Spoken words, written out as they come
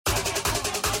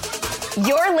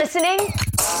You're listening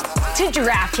to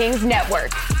DraftKings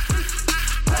Network.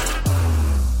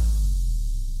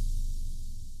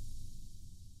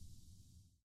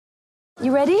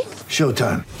 You ready?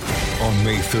 Showtime. On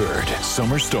May 3rd,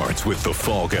 summer starts with The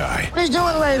Fall Guy. Let's do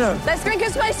it later. Let's drink a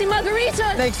spicy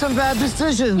margarita. Make some bad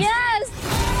decisions. Yes.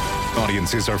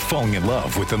 Audiences are falling in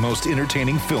love with the most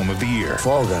entertaining film of the year.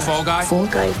 Fall Guy. Fall Guy? Fall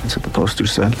Guy. That's what the poster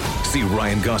said. See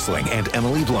Ryan Gosling and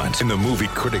Emily Blunt in the movie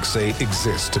critics say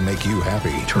exists to make you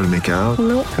happy. Trying to make it out?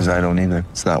 Nope. Because I don't either.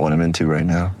 It's not what I'm into right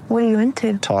now. What are you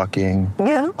into? Talking.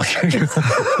 Yeah.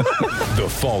 The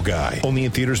Fall Guy. Only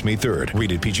in theaters May 3rd.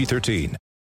 Rated PG-13.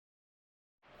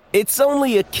 It's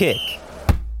only a kick,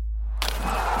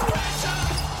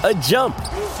 a jump,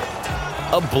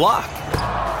 a block.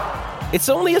 It's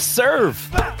only a serve.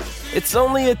 It's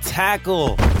only a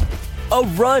tackle, a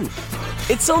run.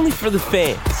 It's only for the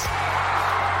fans.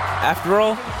 After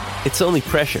all, it's only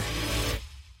pressure.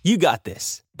 You got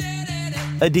this.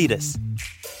 Adidas.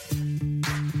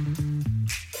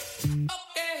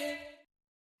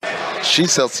 She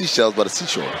sells seashells by the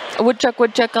seashore. A woodchuck,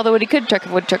 although he could chuck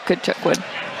a woodchuck, could chuck wood.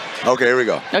 Okay, here we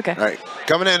go. Okay. All right.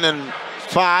 Coming in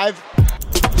 5.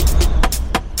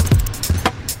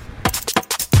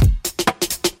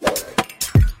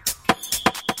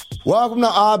 Welcome to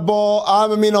Oddball.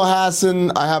 I'm Amino Hassan.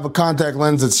 I have a contact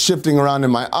lens that's shifting around in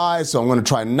my eye, so I'm going to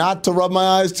try not to rub my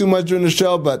eyes too much during the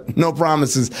show, but no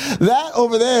promises. That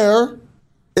over there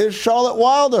is Charlotte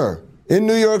Wilder in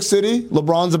New York City.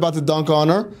 LeBron's about to dunk on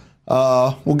her.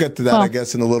 We'll get to that, I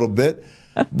guess, in a little bit.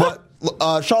 But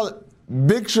Charlotte,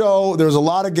 big show. There was a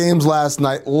lot of games last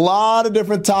night. A lot of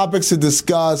different topics to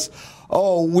discuss.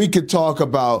 Oh, we could talk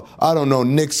about, I don't know,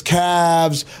 Knicks,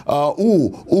 Cavs.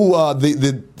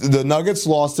 The Nuggets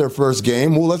lost their first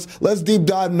game. Well, let's deep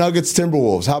dive Nuggets,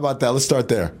 Timberwolves. How about that? Let's start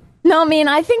there. No,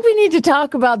 I think we need to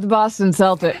talk about the Boston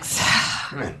Celtics.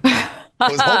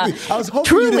 I was hoping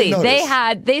Truly, you didn't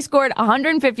notice. they scored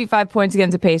 155 points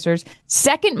against the Pacers,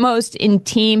 second most in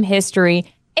team history.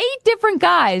 8 different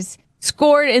guys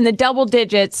scored in the double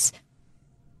digits,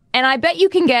 and I bet you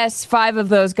can guess 5 of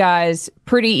those guys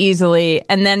pretty easily,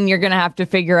 and then you're going to have to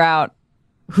figure out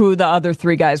who the other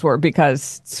 3 guys were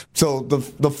because... So the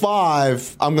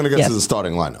 5, I'm going to get to the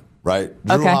starting lineup, right?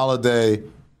 Drew Holiday,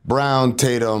 Brown,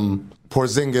 Tatum,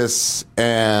 Porzingis,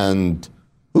 and...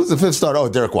 Who's the 5th starter? Oh,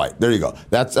 Derek White. There you go.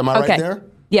 Am I right there?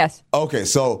 Yes. Okay,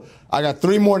 so I got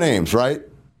 3 more names, right?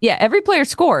 Yeah, every player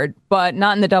scored, but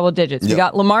not in the double digits. We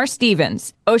got Lamar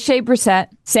Stevens, O'Shea Brissett,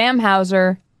 Sam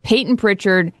Hauser, Peyton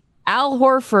Pritchard, Al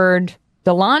Horford,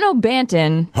 Delano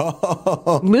Banton,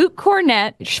 Luke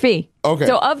Cornett, Shvi. Okay.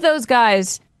 So of those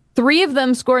guys, 3 of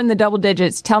them scored in the double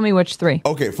digits. Tell me which 3.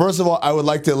 Okay, first of all, I would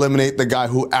like to eliminate the guy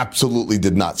who absolutely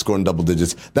did not score in double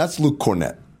digits. That's Luke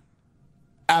Cornett.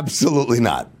 Absolutely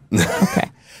not. Okay.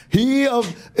 He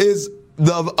is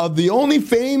the only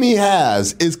fame he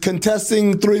has is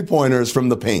contesting 3-pointers from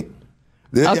the paint.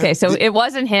 Okay, so it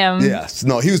wasn't him. Yes.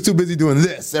 No, he was too busy doing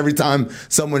this every time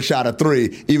someone shot a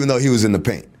 3, even though he was in the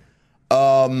paint.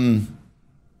 Okay,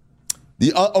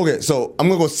 so I'm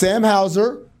going to go Sam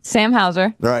Hauser. Sam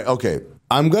Hauser. All right, okay.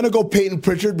 I'm going to go Peyton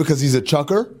Pritchard because he's a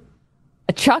chucker.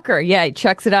 A chucker, yeah, he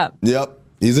chucks it up. Yep,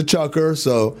 he's a chucker,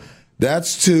 so...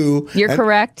 That's 2. You're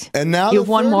correct. And now you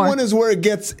the have third one one is where it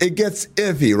gets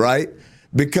iffy, right?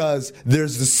 Because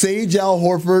there's the sage Al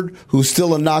Horford, who's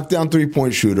still a knockdown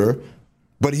 3-point shooter,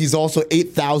 but he's also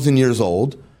 8,000 years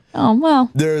old. Oh, well,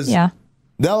 There's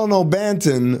Delano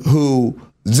Banton, who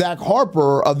Zach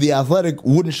Harper of The Athletic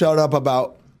wouldn't shut up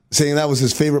about, saying that was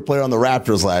his favorite player on the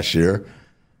Raptors last year.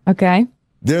 Okay.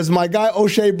 There's my guy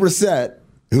O'Shea Brissett,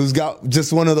 who's got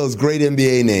just one of those great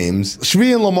NBA names.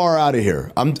 Shvi and Lamar out of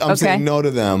here. I'm saying no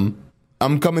to them.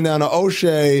 I'm coming down to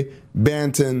O'Shea,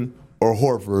 Banton, or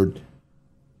Horford.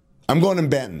 I'm going in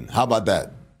Banton. How about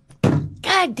that?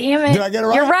 God damn it. Did I get it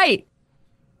right? You're right.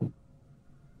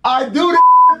 I do this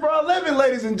for a living,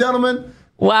 ladies and gentlemen.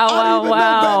 Wow.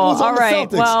 All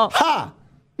right. Well,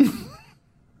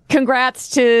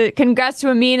 congrats to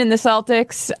Amin and the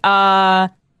Celtics.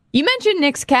 You mentioned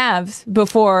Knicks Cavs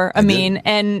before, Amin,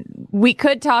 and we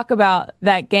could talk about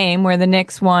that game where the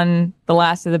Knicks won the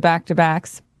last of the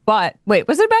back-to-backs. But wait,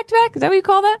 was it a back-to-back? Is that what you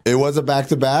call that? It was a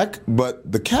back-to-back,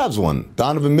 but the Cavs won.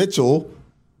 Donovan Mitchell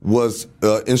was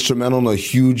instrumental in a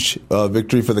huge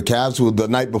victory for the Cavs, who the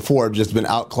night before had just been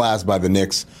outclassed by the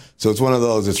Knicks. So it's one of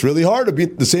those. It's really hard to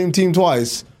beat the same team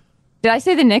twice. Did I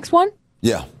say the Knicks won?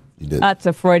 Yeah, you did. That's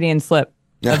a Freudian slip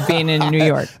of being in New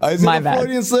York. Is My it a bad.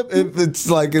 Freudian slip? It's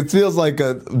like, it feels like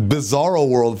a bizarro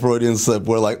world Freudian slip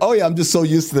where like, oh yeah, I'm just so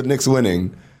used to the Knicks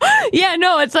winning. Yeah,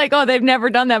 no, it's like, oh, they've never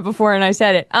done that before, and I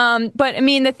said it. But, I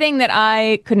mean, the thing that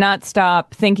I could not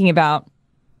stop thinking about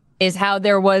is how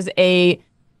there was a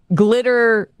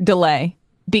glitter delay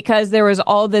because there was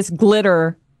all this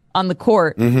glitter on the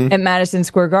court at Madison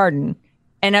Square Garden.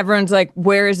 And everyone's like,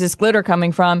 where is this glitter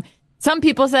coming from? Some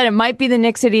people said it might be the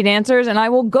Knicks City Dancers, and I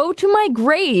will go to my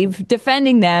grave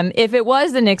defending them. If it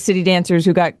was the Knicks City Dancers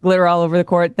who got glitter all over the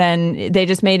court, then they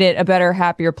just made it a better,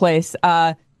 happier place.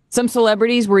 Some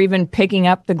celebrities were even picking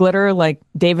up the glitter, like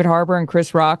David Harbour and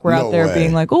Chris Rock were out there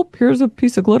being like, oh, here's a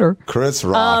piece of glitter. Chris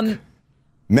Rock.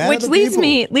 Which leads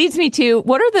me to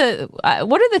what are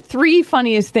the three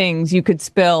funniest things you could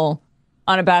spill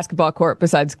on a basketball court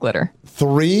besides glitter?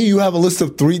 3? You have a list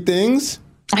of 3 things?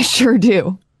 I sure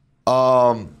do.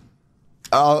 I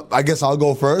guess I'll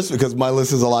go first because my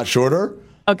list is a lot shorter.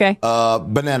 Okay.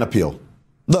 Banana peel.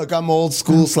 Look, I'm old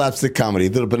school slapstick comedy.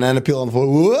 Did a banana peel on the floor,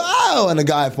 whoa, and a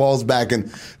guy falls back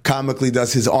and comically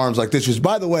does his arms like this. Which,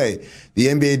 by the way, the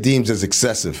NBA deems as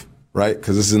excessive, right?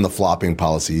 Because this is in the flopping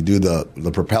policy. You do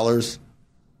the propellers,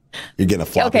 you're getting a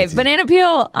flopping. Okay, banana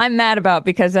peel, I'm mad about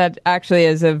because that actually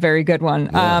is a very good one.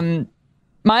 Yeah.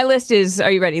 My list is, are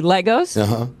you ready? Legos.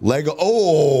 Lego.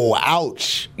 Oh,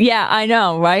 ouch. Yeah, I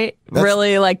know, right?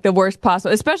 Really like the worst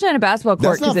possible, especially on a basketball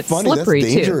court because it's funny. slippery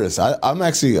That's dangerous. too. I'm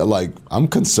actually I'm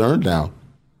concerned now.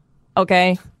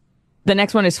 Okay. The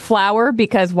next one is flour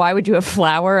because why would you have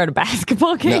flour at a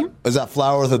basketball game? Now, is that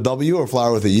flour with a W or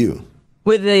flour with a U?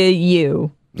 With a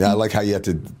U. Yeah, I like how you have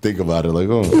to think about it. Like,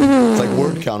 oh, it's like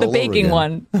word count. The baking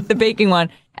one. The baking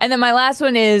one. And then my last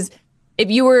one is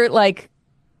if you were like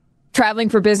traveling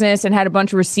for business and had a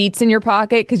bunch of receipts in your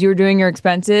pocket because you were doing your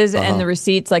expenses and the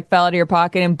receipts like fell out of your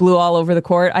pocket and blew all over the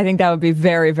court. I think that would be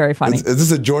very, very funny. Is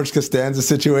this a George Costanza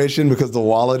situation because the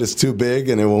wallet is too big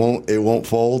and it won't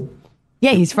fold?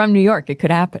 Yeah, he's from New York. It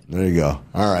could happen. There you go.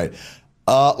 All right.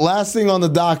 Last thing on the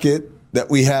docket that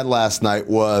we had last night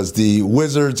was the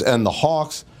Wizards and the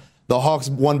Hawks. The Hawks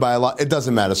won by a lot. It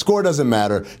doesn't matter. Score doesn't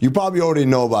matter. You probably already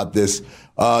know about this.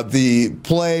 The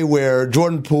play where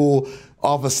Jordan Poole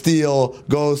off a steal,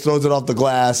 throws it off the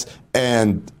glass,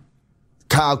 and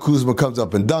Kyle Kuzma comes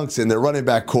up and dunks in their running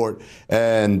back court,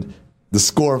 and the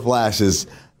score flashes.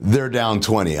 They're down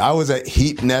 20. I was at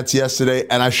Heat Nets yesterday,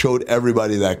 and I showed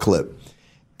everybody that clip.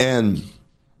 And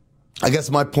I guess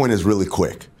my point is really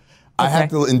quick. I have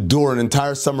to endure an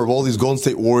entire summer of all these Golden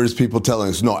State Warriors people telling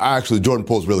us, no, actually, Jordan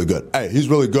Poole's really good. Hey, he's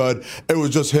really good. It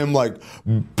was just him, like,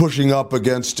 pushing up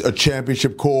against a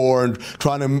championship core and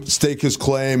trying to stake his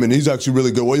claim, and he's actually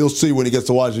really good. Well, you'll see when he gets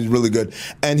to Washington, he's really good.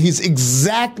 And he's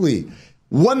exactly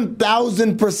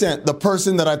 1,000% the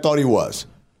person that I thought he was.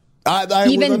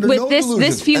 Even with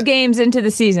this few games into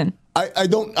the season. I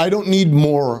don't need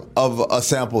more of a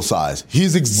sample size.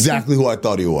 He's exactly who I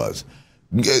thought he was.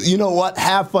 You know what?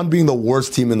 Have fun being the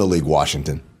worst team in the league,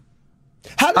 Washington.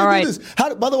 How do you do this?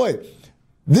 By the way,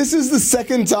 this is the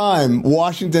second time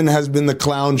Washington has been the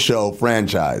clown show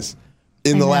franchise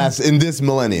in this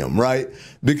millennium, right?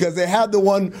 Because they had the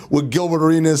one with Gilbert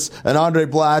Arenas and Andre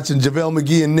Blatch and JaVale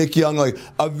McGee and Nick Young, like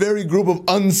a very group of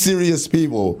unserious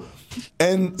people.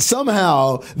 And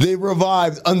somehow they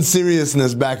revived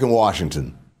unseriousness back in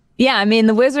Washington. Yeah, I mean,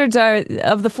 the Wizards are,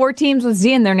 of the 4 teams with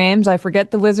Z in their names, I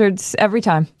forget the Wizards every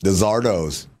time. The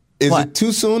Zardos. Is it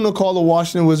too soon to call the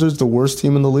Washington Wizards the worst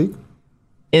team in the league?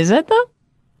 Is it, though?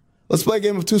 Let's play a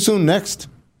game of Too Soon next.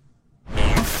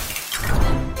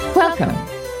 Welcome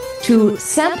to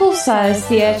Sample Size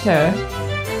Theater,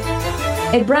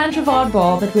 a branch of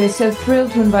Oddball that we're so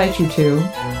thrilled to invite you to.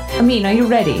 Amin, are you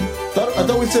ready? I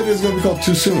thought we said it was going to be called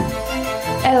Too Soon.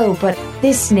 Oh, but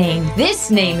this name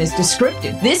is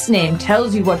descriptive. This name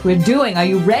tells you what we're doing. Are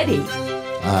you ready?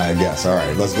 I guess. All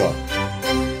right, let's go.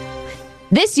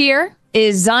 This year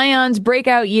is Zion's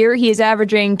breakout year. He is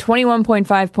averaging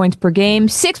 21.5 points per game,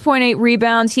 6.8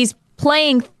 rebounds. He's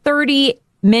playing 30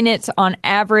 minutes on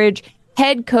average.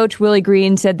 Head coach Willie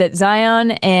Green said that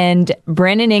Zion and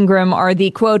Brandon Ingram are the,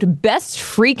 quote, best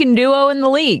freaking duo in the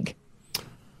league.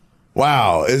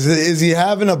 Wow. Is he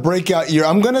having a breakout year?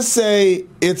 I'm going to say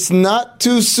it's not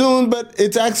too soon, but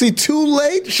it's actually too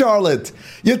late, Charlotte.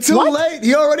 You're too late.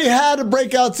 He already had a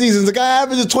breakout season. The guy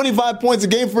averages 25 points a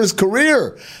game for his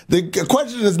career. The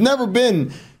question has never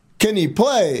been, can he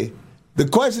play? The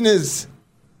question is,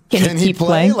 can he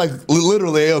play? Like,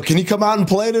 literally, can he come out and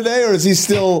play today, or is he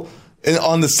still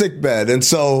on the sick bed? And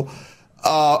so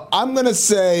I'm going to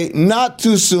say not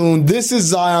too soon. This is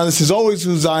Zion. This is always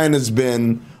who Zion has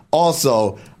been.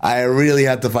 Also, I really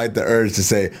have to fight the urge to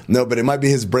say, no, but it might be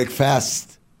his break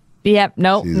fast. Yep,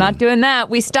 nope, not doing that.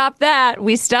 We stopped that.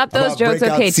 We stopped those jokes.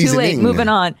 Okay, too late. Moving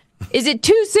on. Is it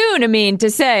too soon, to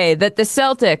say that the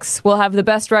Celtics will have the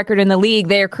best record in the league?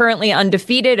 They are currently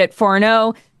undefeated at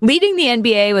 4-0, leading the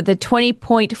NBA with a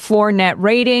 20.4 net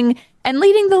rating and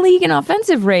leading the league in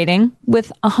offensive rating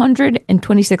with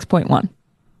 126.1.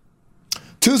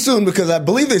 Too soon because I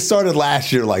believe they started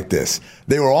last year like this.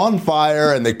 They were on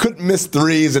fire and they couldn't miss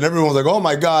threes, and everyone was like, oh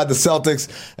my God, the Celtics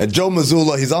and Joe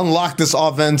Mazzulla, he's unlocked this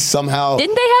offense somehow.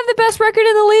 Didn't they have the best record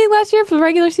in the league last year for the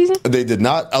regular season? They did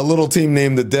not. A little team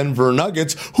named the Denver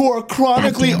Nuggets, who are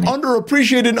chronically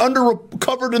underappreciated,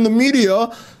 undercovered in the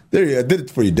media. There you go. I did it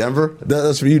for you, Denver.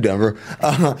 That's for you, Denver.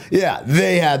 Yeah,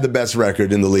 they had the best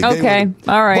record in the league. Okay.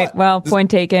 All right. Well, point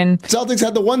taken. Celtics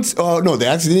had the one. No, they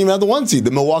actually didn't even have the 1 seed.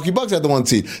 The Milwaukee Bucks had the 1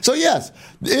 seed. So, yes,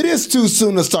 it is too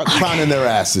soon to start crowning their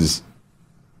asses.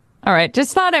 All right.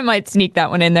 Just thought I might sneak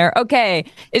that one in there. Okay.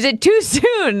 Is it too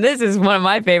soon? This is one of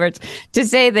my favorites to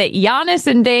say that Giannis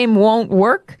and Dame won't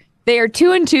work. They are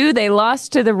 2-2. They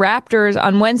lost to the Raptors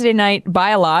on Wednesday night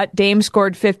by a lot. Dame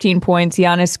scored 15 points.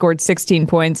 Giannis scored 16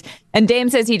 points. And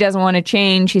Dame says he doesn't want to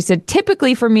change. He said,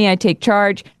 typically for me, I take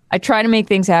charge. I try to make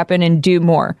things happen and do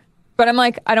more. But I'm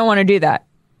like, I don't want to do that.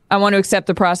 I want to accept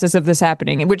the process of this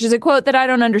happening, which is a quote that I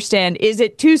don't understand. Is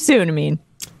it too soon,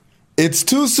 It's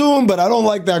too soon, but I don't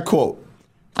like that quote.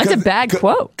 That's a bad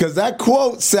quote. Because that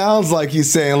quote sounds like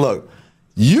he's saying, look,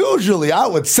 usually I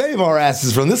would save our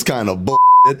asses from this kind of bull.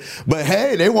 But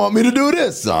hey, they want me to do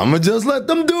this, so I'm going to just let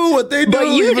them do what they do. But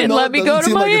you didn't let me go to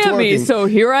Miami, so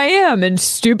here I am in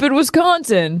stupid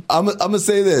Wisconsin. I'm going to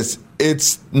say this.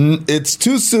 It's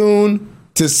too soon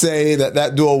to say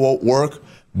that duo won't work,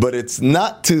 but it's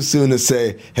not too soon to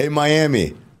say, hey,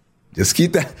 Miami, just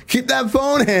keep that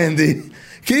phone handy.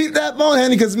 Keep that phone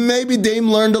handy because maybe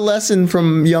Dame learned a lesson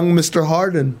from young Mr.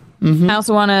 Harden. Mm-hmm. I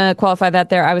also want to qualify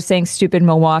that there. I was saying stupid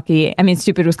Milwaukee.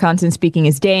 Stupid Wisconsin, speaking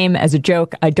as Dame as a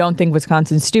joke. I don't think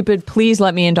Wisconsin's stupid. Please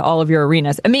let me into all of your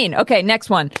arenas. Okay,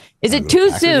 next one. Is it too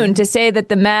soon to say that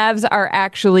the Mavs are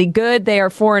actually good? They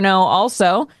are 4-0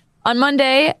 also. On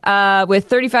Monday, with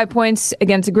 35 points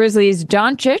against the Grizzlies,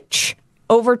 Doncic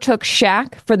overtook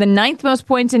Shaq for the 9th most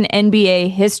points in NBA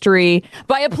history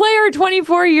by a player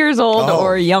 24 years old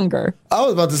or younger. I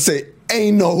was about to say,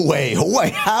 ain't no way.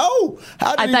 Wait, how?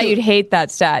 I thought you'd hate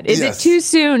that stat. Is it too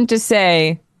soon to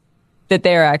say that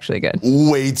they are actually good?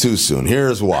 Way too soon.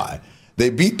 Here's why. They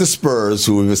beat the Spurs,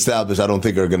 who we've established I don't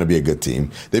think are going to be a good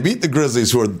team. They beat the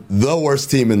Grizzlies, who are the worst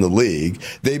team in the league.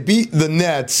 They beat the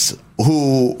Nets,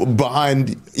 who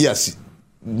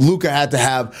Luka had to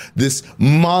have this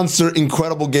monster,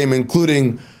 incredible game,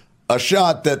 including a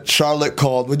shot that Charlotte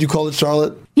called. Would you call it,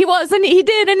 Charlotte? He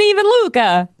did, and even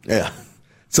Luka. Yeah.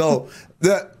 So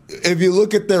if you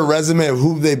look at their resume of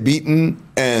who they've beaten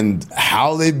and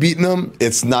how they've beaten them,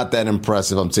 it's not that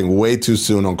impressive. I'm saying way too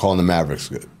soon on calling the Mavericks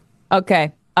good.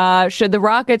 Okay. Should the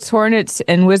Rockets, Hornets,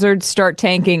 and Wizards start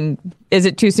tanking? Is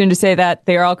it too soon to say that?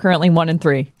 They are all currently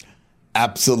 1-3.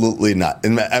 Absolutely not.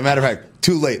 As a matter of fact,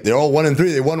 too late. They're all 1-3.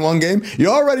 They won one game.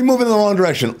 You're already moving in the wrong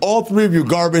direction. All three of you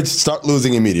garbage. Start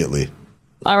losing immediately.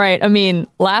 All right.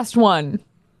 Last one.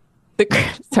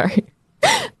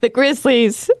 The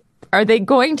Grizzlies, are they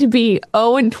going to be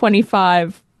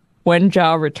 0-25 when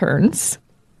Ja returns?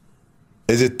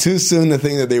 Is it too soon to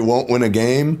think that they won't win a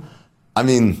game?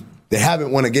 They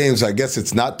haven't won a game, so I guess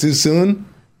it's not too soon.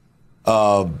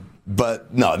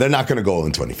 But no, they're not going to go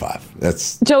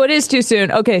 0-25. So it is too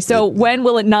soon. Okay, so when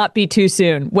will it not be too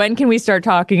soon? When can we start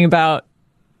talking about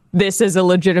this as a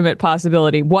legitimate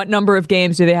possibility? What number of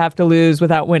games do they have to lose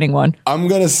without winning one? I'm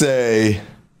going to say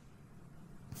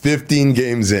 15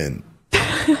 games in.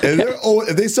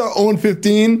 If they start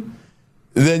 0-15,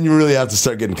 then you really have to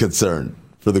start getting concerned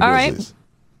for the Grizzlies. All right.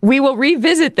 We will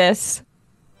revisit this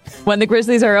when the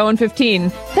Grizzlies are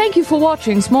 0-15. Thank you for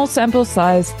watching Small Sample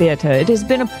Size Theater. It has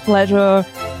been a pleasure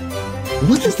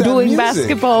doing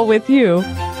basketball with you.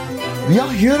 Y'all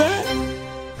hear that?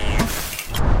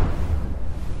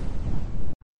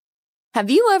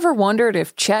 Have you ever wondered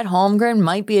if Chet Holmgren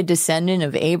might be a descendant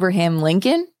of Abraham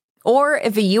Lincoln? Or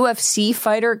if a UFC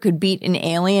fighter could beat an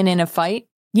alien in a fight?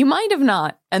 You might have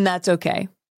not, and that's okay.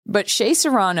 But Shea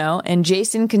Serrano and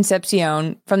Jason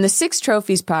Concepcion from the Six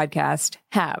Trophies podcast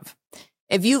have.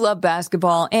 If you love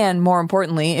basketball and, more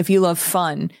importantly, if you love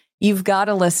fun, you've got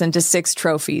to listen to Six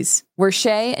Trophies, where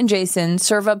Shea and Jason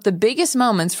serve up the biggest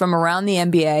moments from around the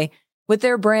NBA with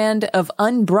their brand of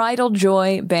unbridled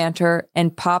joy, banter,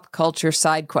 and pop culture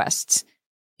side quests.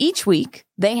 Each week,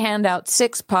 they hand out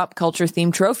 6 pop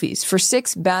culture-themed trophies for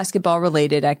 6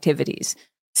 basketball-related activities.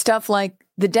 Stuff like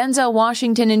the Denzel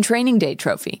Washington in Training Day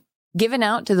trophy, given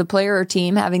out to the player or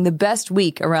team having the best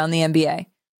week around the NBA.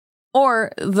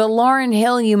 Or the Lauryn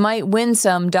Hill you might win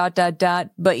some ...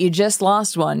 but you just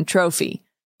lost one trophy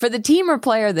for the team or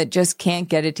player that just can't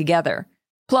get it together.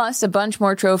 Plus a bunch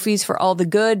more trophies for all the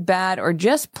good, bad, or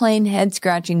just plain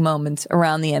head-scratching moments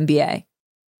around the NBA.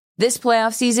 This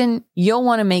playoff season, you'll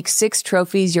want to make 6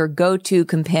 Trophies your go-to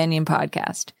companion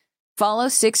podcast. Follow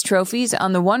 6 Trophies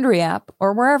on the Wondery app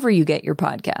or wherever you get your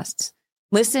podcasts.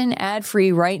 Listen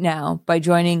ad-free right now by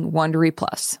joining Wondery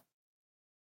Plus.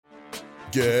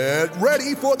 Get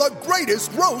ready for the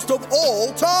greatest roast of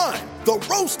all time, the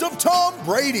Roast of Tom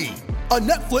Brady, a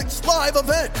Netflix live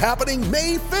event happening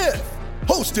May 5th.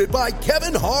 Hosted by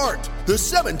Kevin Hart, the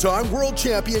 7-time world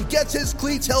champion gets his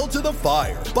cleats held to the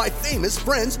fire by famous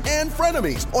friends and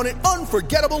frenemies on an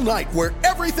unforgettable night where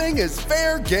everything is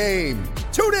fair game.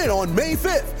 Tune in on May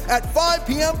 5th at 5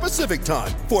 p.m. Pacific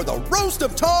time for the Roast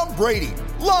of Tom Brady,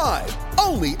 live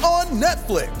only on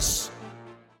Netflix.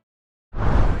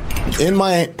 In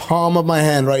my palm of my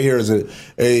hand right here is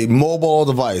a mobile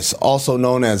device, also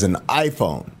known as an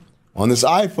iPhone. On this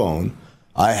iPhone,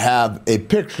 I have a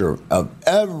picture of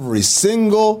every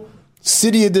single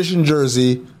City Edition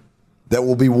jersey that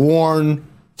will be worn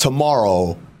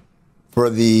tomorrow for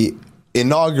the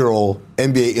inaugural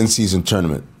NBA in-season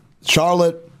tournament.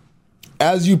 Charlotte,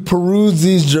 as you peruse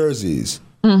these jerseys,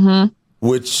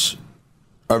 which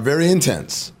are very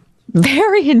intense.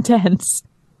 Very intense.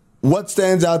 What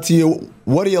stands out to you?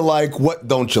 What do you like? What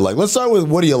don't you like? Let's start with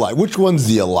what do you like? Which ones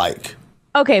do you like?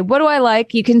 Okay, what do I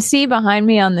like? You can see behind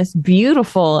me on this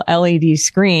beautiful LED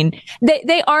screen.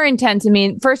 They are intense. I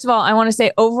mean, first of all, I want to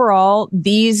say overall,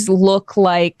 these look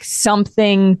like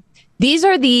something. These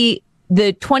are the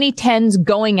 2010s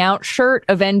going out shirt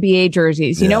of NBA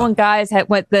jerseys. You know when guys had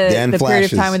the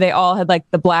period of time where they all had like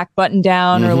the black button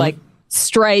down or like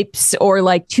stripes or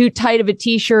like too tight of a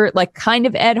t-shirt, like kind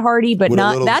of Ed Hardy, but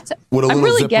not. I'm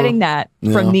really getting that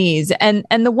from these, and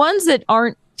the ones that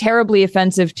aren't terribly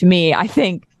offensive to me, I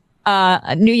think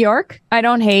New York, I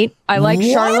don't hate. I like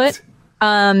Charlotte.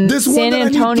 This San one that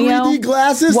Antonio. I need 3D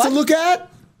glasses to look at.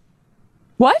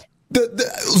 What?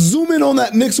 Zoom in on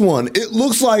that Knicks one. It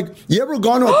looks like you ever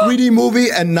gone to a 3D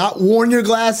movie and not worn your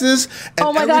glasses? And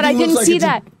oh my God, I didn't see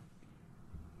that.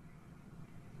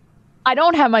 I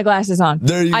don't have my glasses on.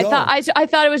 There you go. I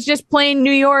thought it was just plain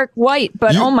New York white,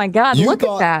 but oh my God, look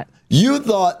at that. You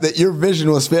thought that your vision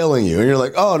was failing you, and you're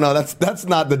like, "Oh no, that's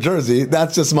not the jersey.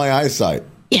 That's just my eyesight."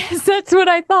 Yes, that's what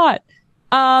I thought.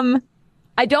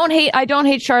 I don't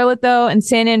hate Charlotte though, and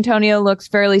San Antonio looks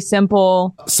fairly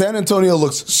simple. San Antonio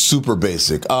looks super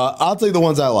basic. I'll tell you the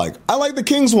ones I like. I like the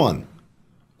Kings one.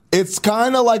 It's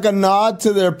kind of like a nod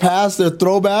to their past, their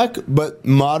throwback, but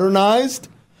modernized.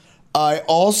 I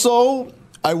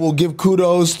will give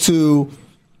kudos to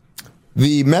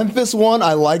the Memphis one.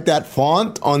 I like that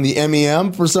font on the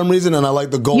MEM for some reason, and I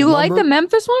like the gold You number. like the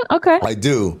Memphis one? Okay. I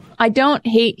do. I don't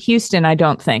hate Houston, I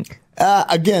don't think.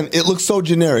 Again, it looks so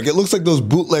generic. It looks like those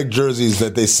bootleg jerseys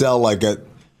that they sell like at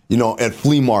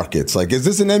flea markets. Like, is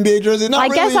this an NBA jersey? Not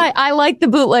really. Guess I like the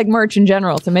bootleg merch in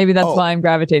general, so maybe that's why I'm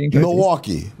gravitating towards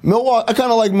Milwaukee. I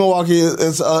kind of like Milwaukee.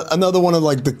 It's another one of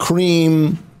like the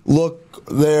cream look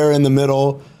there in the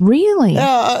middle. Really?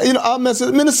 Yeah, I'll mess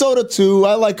with Minnesota too.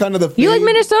 I like kind of the fade. You like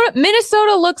Minnesota?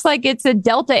 Minnesota looks like it's a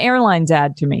Delta Airlines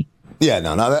ad to me. Yeah,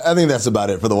 no, I think that's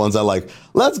about it for the ones I like.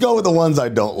 Let's go with the ones I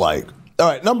don't like. All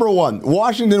right, number 1,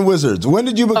 Washington Wizards. When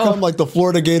did you become like the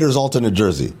Florida Gators alternate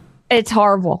jersey? It's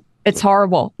horrible. It's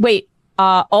horrible. Wait,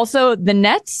 also the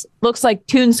Nets looks like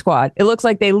Toon Squad. It looks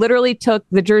like they literally took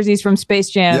the jerseys from Space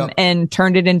Jam and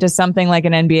turned it into something like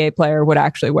an NBA player would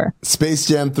actually wear. Space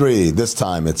Jam 3. This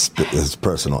time it's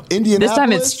personal. Indianapolis. This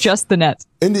time it's just the Nets.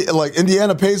 Like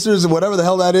Indiana Pacers, whatever the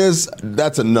hell that is,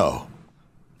 that's a no.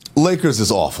 Lakers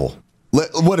is awful.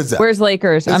 What is that? Where's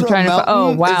Lakers? I'm trying to.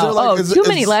 Oh wow! Too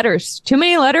many letters. Too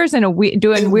many letters and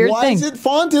doing weird things. Why is it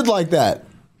fonted like that?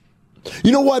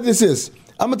 You know why this is?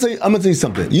 I'm gonna tell you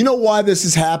something. You know why this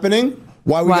is happening?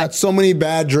 Why we got so many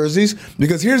bad jerseys?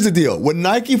 Because here's the deal. When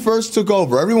Nike first took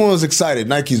over, everyone was excited.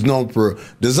 Nike's known for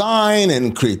design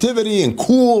and creativity and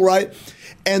cool, right?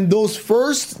 And those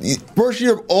first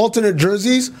year of alternate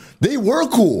jerseys, they were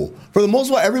cool. For the most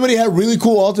part, everybody had really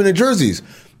cool alternate jerseys.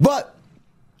 But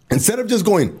instead of just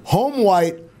going home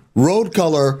white, road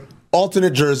color,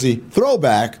 alternate jersey,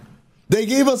 throwback, they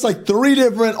gave us like 3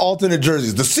 different alternate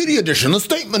jerseys. The City Edition, the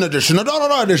Statement Edition, the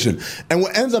da-da-da Edition. And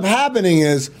what ends up happening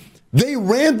is they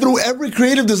ran through every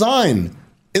creative design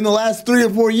in the last 3 or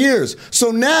 4 years.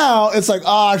 So now it's like,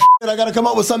 I got to come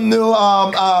up with something new.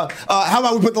 How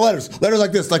about we put the letters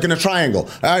like this, like in a triangle?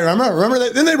 All right, remember that?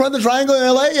 Didn't they run the triangle in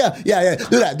LA? Yeah.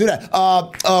 Do that.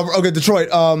 Okay, Detroit.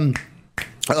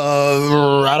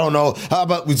 I don't know. How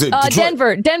about we say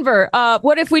Denver.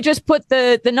 What if we just put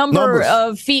the number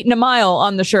of feet in a mile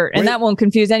on the shirt, and that won't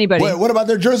confuse anybody? Wait, what about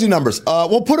their jersey numbers?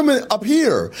 We'll put them up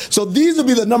here. So these will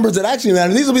be the numbers that actually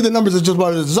matter. These will be the numbers that's just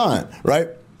part of the design, right?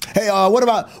 Hey, what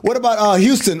about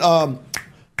Houston?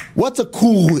 What's a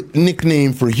cool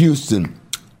nickname for Houston?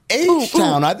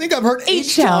 H-Town. I think I've heard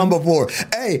H-Town before.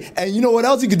 Hey, and you know what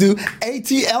else you could do?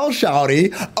 ATL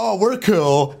Shouty. Oh, we're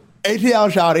cool.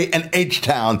 ATL Shouty and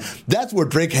H-Town. That's where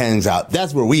Drake hangs out.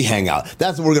 That's where we hang out.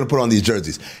 That's what we're going to put on these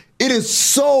jerseys. It is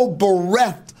so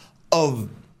bereft of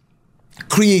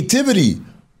creativity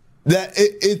that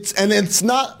it's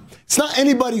not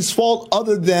anybody's fault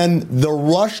other than the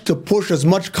rush to push as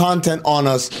much content on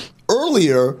us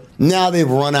earlier. Now they've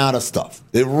run out of stuff.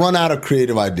 They've run out of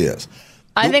creative ideas.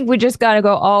 I think we just got to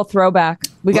go all throwback.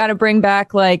 We got to bring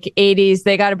back like 80s.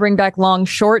 They got to bring back long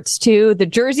shorts too. The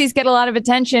jerseys get a lot of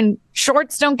attention.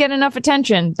 Shorts don't get enough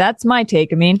attention. That's my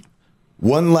take, Amin.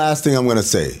 One last thing I'm going to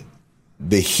say.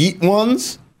 The Heat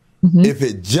ones, if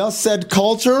it just said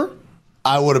culture,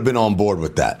 I would have been on board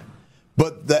with that.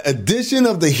 But the addition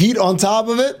of the Heat on top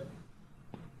of it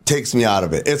takes me out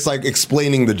of it. It's like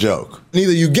explaining the joke.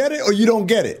 Either you get it or you don't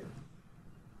get it.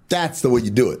 That's the way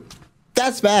you do it.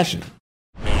 That's fashion.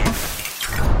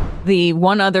 The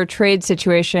one other trade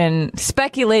situation,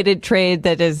 speculated trade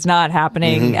that is not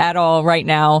happening at all right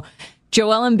now.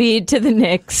 Joel Embiid to the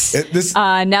Knicks.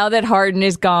 Now that Harden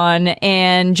is gone,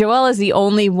 and Joel is the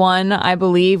only one, I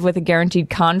believe, with a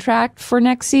guaranteed contract for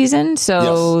next season.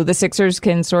 So the Sixers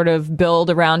can sort of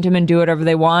build around him and do whatever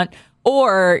they want.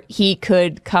 Or he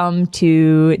could come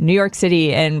to New York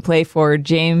City and play for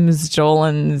James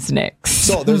Dolan's Knicks.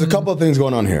 So there's a couple of things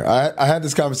going on here. I had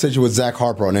this conversation with Zach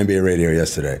Harper on NBA Radio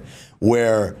yesterday,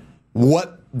 where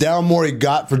what Daryl Morey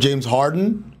got for James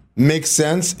Harden makes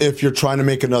sense if you're trying to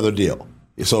make another deal.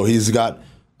 So he's got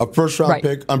a first-round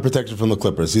pick unprotected from the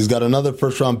Clippers. He's got another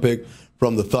first-round pick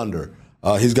from the Thunder.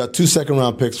 He's got 2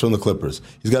 second-round picks from the Clippers.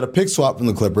 He's got a pick swap from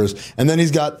the Clippers. And then he's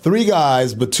got 3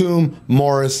 guys, Batum,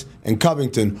 Morris, and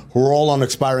Covington, who are all on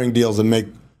expiring deals and make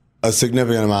a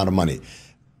significant amount of money.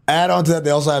 Add on to that, they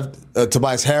also have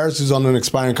Tobias Harris, who's on an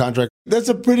expiring contract. That's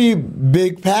a pretty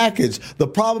big package. The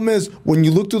problem is when you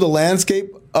look through the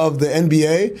landscape of the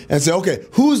NBA and say, okay,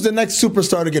 who's the next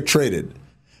superstar to get traded?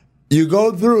 You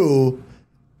go through,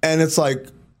 and it's like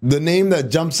the name that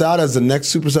jumps out as the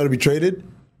next superstar to be traded.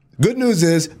 Good news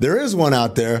is there is one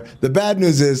out there. The bad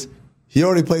news is he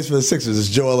already plays for the Sixers. It's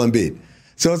Joel Embiid.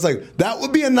 So it's like that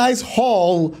would be a nice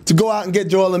haul to go out and get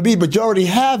Joel Embiid, but you already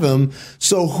have him.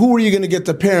 So who are you going to get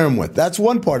to pair him with? That's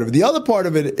one part of it. The other part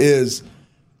of it is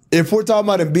if we're talking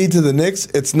about Embiid to the Knicks,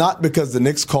 it's not because the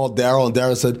Knicks called Daryl and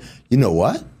Daryl said, you know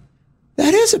what?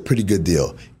 That is a pretty good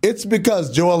deal. It's because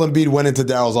Joel Embiid went into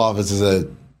Daryl's office and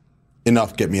said,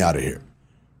 enough, get me out of here.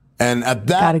 And at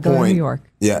that Gotta go to New York.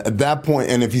 Yeah, at that point,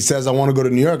 and if he says, I want to go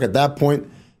to New York, at that point,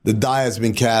 the die has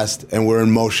been cast and we're in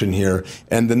motion here.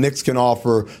 And the Knicks can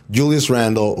offer Julius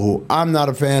Randle, who I'm not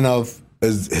a fan of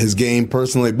his game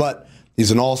personally, but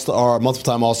he's an all-star,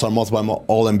 multiple-time all-star, multiple-time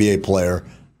all-NBA player.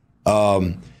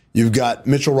 You've got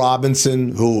Mitchell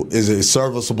Robinson, who is a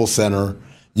serviceable center.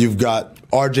 You've got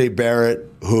R.J. Barrett,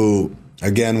 who,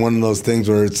 again, one of those things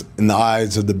where it's in the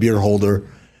eyes of the beer holder.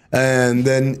 And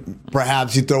then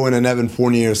perhaps you throw in an Evan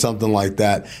Fournier or something like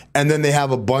that. And then they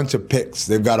have a bunch of picks.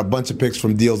 They've got a bunch of picks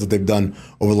from deals that they've done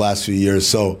over the last few years.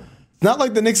 So it's not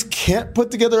like the Knicks can't put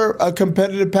together a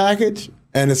competitive package.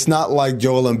 And it's not like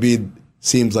Joel Embiid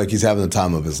seems like he's having the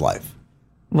time of his life.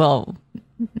 Well,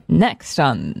 next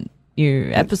on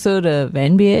your episode of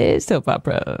NBA Soap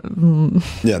Opera.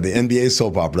 Yeah, the NBA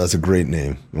Soap Opera. That's a great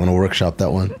name. You want to workshop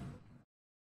that one?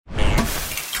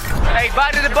 Hey,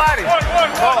 body to body. One.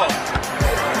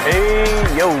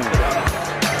 Hey, yo.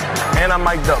 And I'm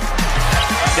mic'd up.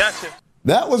 Gotcha.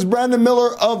 That was Brandon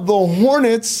Miller of the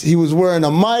Hornets. He was wearing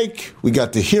a mic. We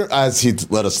got to hear, as he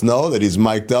let us know, that he's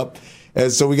mic'd up.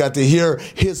 And so we got to hear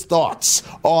his thoughts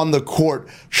on the court.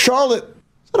 Charlotte,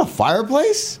 is that a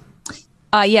fireplace?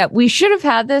 Yeah, we should have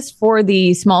had this for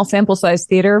the small sample size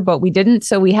theater, but we didn't.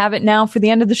 So we have it now for the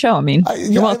end of the show. I mean,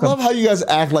 you're welcome. I love how you guys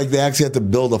act like they actually have to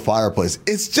build a fireplace.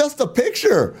 It's just a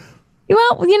picture.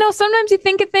 Well, you know, sometimes you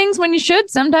think of things when you should.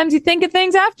 Sometimes you think of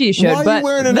things after you should. Why are you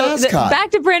wearing an ascot?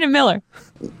 Back to Brandon Miller.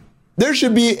 There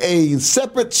should be a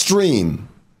separate stream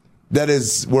that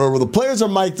is where the players are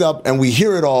mic'd up and we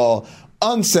hear it all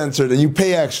uncensored, and you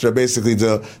pay extra basically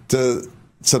to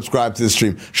subscribe to the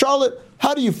stream. Charlotte,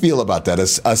 how do you feel about that?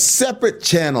 A separate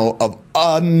channel of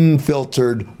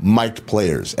unfiltered mic'd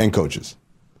players and coaches.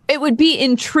 It would be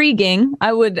intriguing.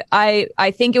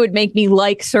 I think it would make me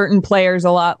like certain players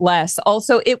a lot less.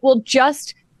 Also, it will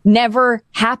just never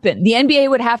happen. The NBA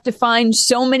would have to find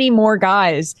so many more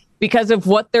guys because of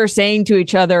what they're saying to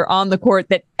each other on the court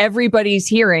that everybody's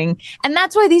hearing. And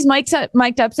that's why these mic'd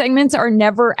up segments are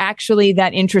never actually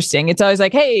that interesting. It's always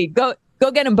like, hey, go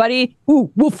get him, buddy.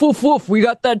 Ooh, woof, woof, woof. We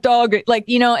got that dog. Like,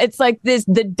 it's like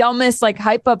the dumbest like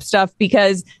hype up stuff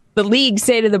because the league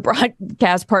say to the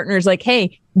broadcast partners, like,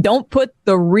 hey, don't put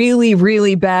the really,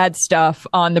 really bad stuff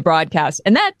on the broadcast.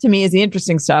 And that to me is the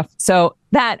interesting stuff. So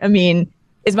that,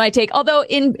 is my take. Although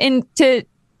to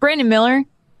Brandon Miller,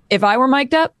 if I were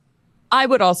mic'd up, I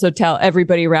would also tell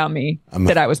everybody around me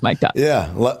that I was mic'd up.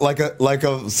 Yeah, like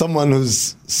someone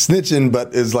who's snitching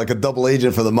but is like a double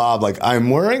agent for the mob. Like, I'm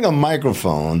wearing a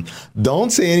microphone.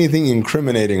 Don't say anything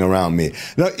incriminating around me.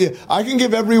 Now, I can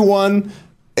give everyone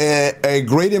a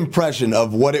great impression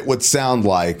of what it would sound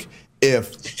like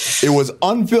if it was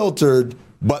unfiltered,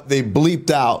 but they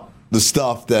bleeped out the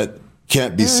stuff that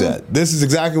can't be said. This is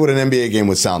exactly what an NBA game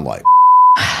would sound like.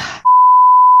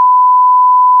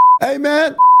 Hey,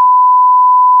 man.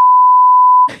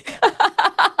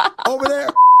 Over there.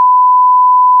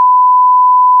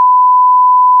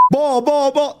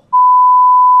 Ball.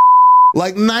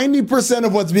 Like 90%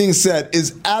 of what's being said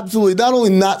is absolutely not only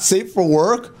not safe for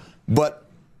work, but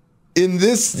in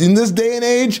this day and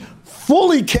age,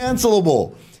 fully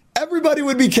cancelable. Everybody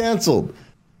would be canceled.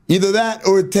 Either that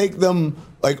or it'd take them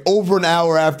like over an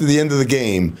hour after the end of the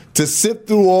game to sift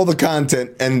through all the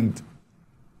content and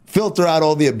filter out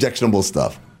all the objectionable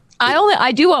stuff.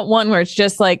 I do want one where it's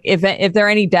just like if there are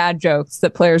any dad jokes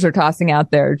that players are tossing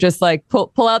out there, just like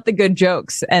pull out the good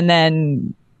jokes and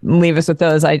then leave us with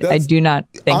those. I do not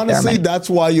think honestly that's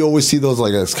why you always see those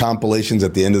like as compilations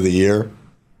at the end of the year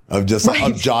of just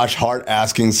of Josh Hart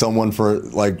asking someone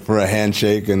for a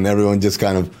handshake and everyone just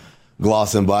kind of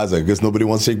glossing by. It's like, I guess nobody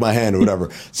wants to shake my hand or whatever.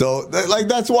 So like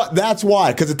that's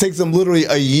why because it takes them literally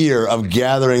a year of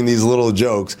gathering these little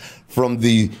jokes from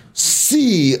the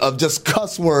sea of just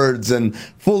cuss words and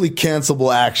fully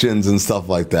cancelable actions and stuff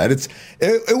like that.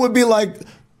 It would be like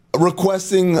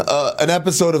requesting an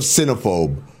episode of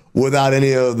Cinephobe without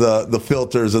any of the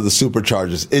filters or the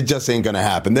supercharges. It just ain't going to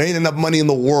happen. There ain't enough money in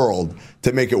the world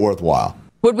to make it worthwhile.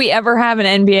 Would we ever have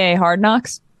an NBA Hard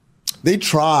Knocks? They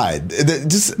tried.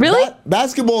 Really?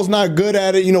 Basketball is not good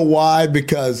at it. You know why?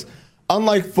 Because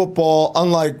unlike football,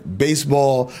 unlike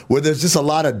baseball, where there's just a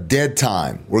lot of dead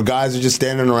time, where guys are just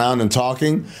standing around and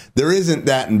talking, there isn't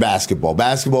that in basketball.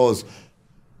 Basketball is,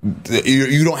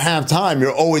 you don't have time.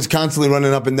 You're always constantly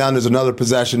running up and down. There's another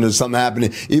possession. There's something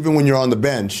happening. Even when you're on the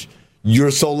bench,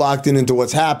 you're so locked into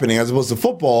what's happening. As opposed to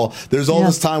football, there's all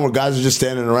this time where guys are just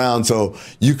standing around so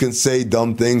you can say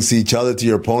dumb things to each other, to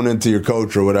your opponent, to your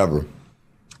coach, or whatever.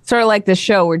 Sort of like the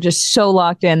show. We're just so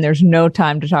locked in. There's no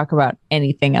time to talk about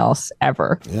anything else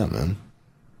ever. Yeah, man.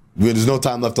 There's no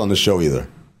time left on the show either.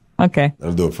 Okay.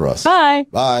 That'll do it for us. Bye.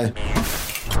 Bye.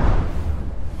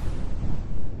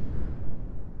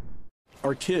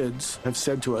 Our kids have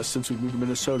said to us since we moved to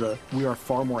Minnesota, we are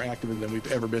far more active than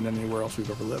we've ever been anywhere else we've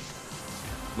ever lived.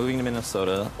 Moving to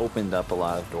Minnesota opened up a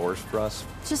lot of doors for us.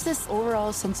 Just this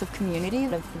overall sense of community,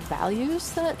 of values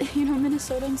that,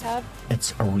 Minnesotans have.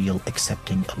 It's a real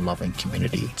accepting, loving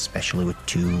community, especially with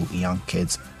 2 young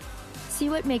kids. See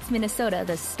what makes Minnesota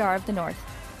the star of the North.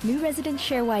 New residents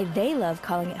share why they love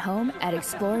calling it home at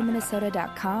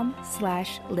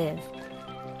exploreminnesota.com/live.